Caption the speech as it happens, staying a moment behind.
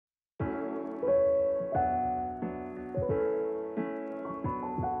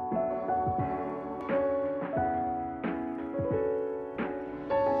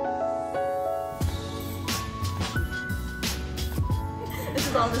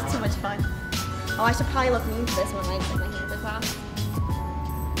volleyball is just too much fun. Oh, I should probably look mean for this one, right? Like my hands are crossed.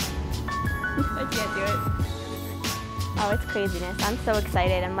 I can't do it. Oh, it's craziness. I'm so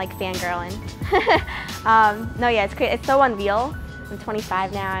excited. I'm like fangirling. No, yeah, it's crazy. It's so unreal. I'm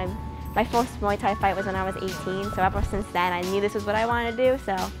 25 now. My first Muay Thai fight was when I was 18, so ever since then I knew this was what I wanted to do,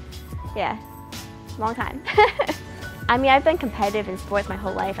 so yeah, long time. I mean, I've been competitive in sports my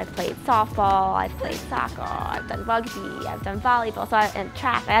whole life. I've played softball, I've played soccer, I've done rugby, I've done volleyball, and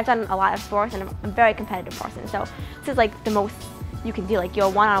track. I've done a lot of sports, and I'm a very competitive person, so this is like the most you can do. Like, you're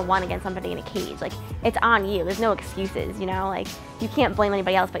one-on-one against somebody in a cage. Like, it's on you. There's no excuses, you know? Like, you can't blame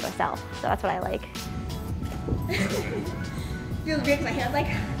anybody else but yourself, so that's what I like. Feels weird because my hair's like...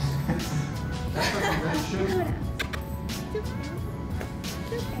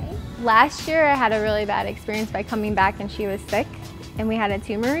 Last year I had a really bad experience by coming back and she was sick and we had a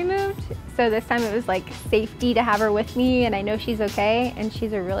tumor removed. So this time it was like safety to have her with me, and I know she's okay, and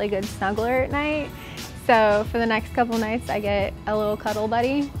she's a really good snuggler at night. So for the next couple nights I get a little cuddle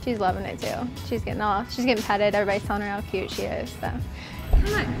buddy. She's loving it too. She's getting petted. Everybody's telling her how cute she is. So.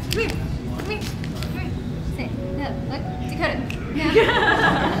 Come on, come here, come here, come here. Sit, no, look, Dakota. Yeah.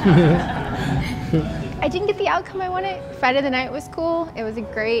 I didn't get the outcome I wanted. Fight of the night was cool. It was a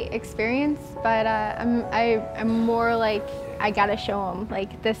great experience, but I'm more like, I gotta show them.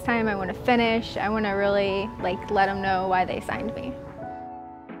 Like, this time I want to finish. I want to really like let them know why they signed me.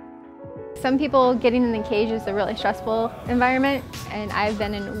 Some people getting in the cage is a really stressful environment, and I've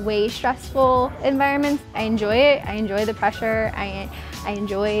been in way stressful environments. I enjoy it. I enjoy the pressure. I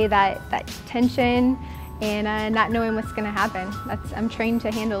enjoy that tension and not knowing what's going to happen. I'm trained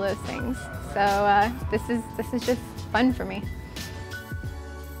to handle those things. So this is just fun for me.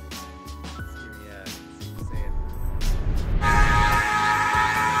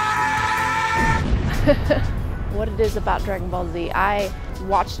 What it is about Dragon Ball Z, I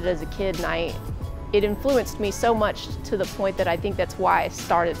watched it as a kid, and it influenced me so much to the point that I think that's why I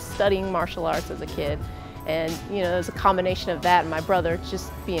started studying martial arts as a kid. And you know, there's a combination of that and my brother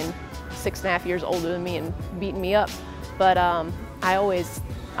just being 6.5 years older than me and beating me up. But I always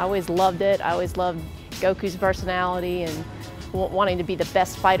loved it. I always loved Goku's personality and wanting to be the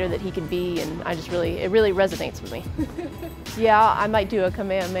best fighter that he could be, and it really resonates with me. Yeah, I might do a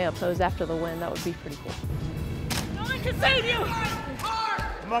Kamehameha pose after the win. That would be pretty cool. No one can save you!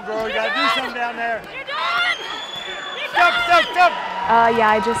 Come on, girl, you gotta do something down there. You're done! Stop, stop, stop! Yeah,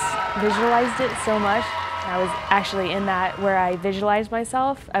 I just visualized it so much. I was actually in that where I visualized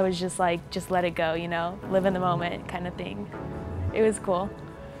myself. I was just like, just let it go, you know, live in the moment kind of thing. It was cool.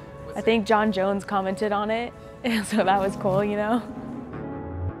 I think John Jones commented on it, so that was cool, you know.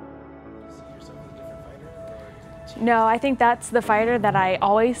 No, I think that's the fighter that I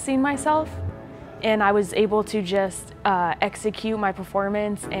always seen myself, and I was able to just execute my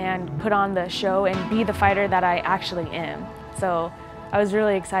performance and put on the show and be the fighter that I actually am. So I was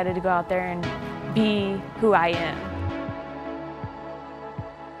really excited to go out there and be who I am.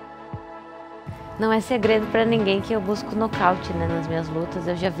 Não é segredo para ninguém que eu busco nocaute, né, nas minhas lutas.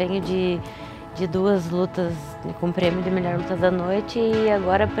 Eu já venho de 2 lutas com prêmio de melhor luta da noite, e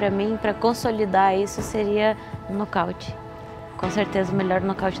agora para mim, para consolidar isso, seria um nocaute. Com certeza o melhor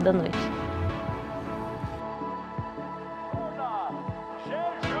nocaute da noite.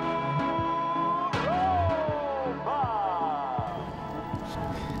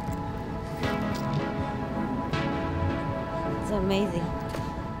 It's amazing.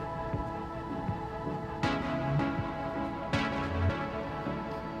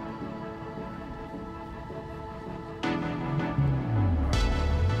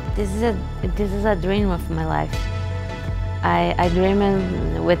 This is a dream of my life. I dream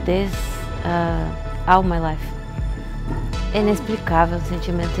with this all my life. É inexplicável, um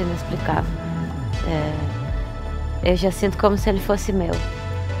sentimento inexplicável. Eu já sinto como se ele fosse meu.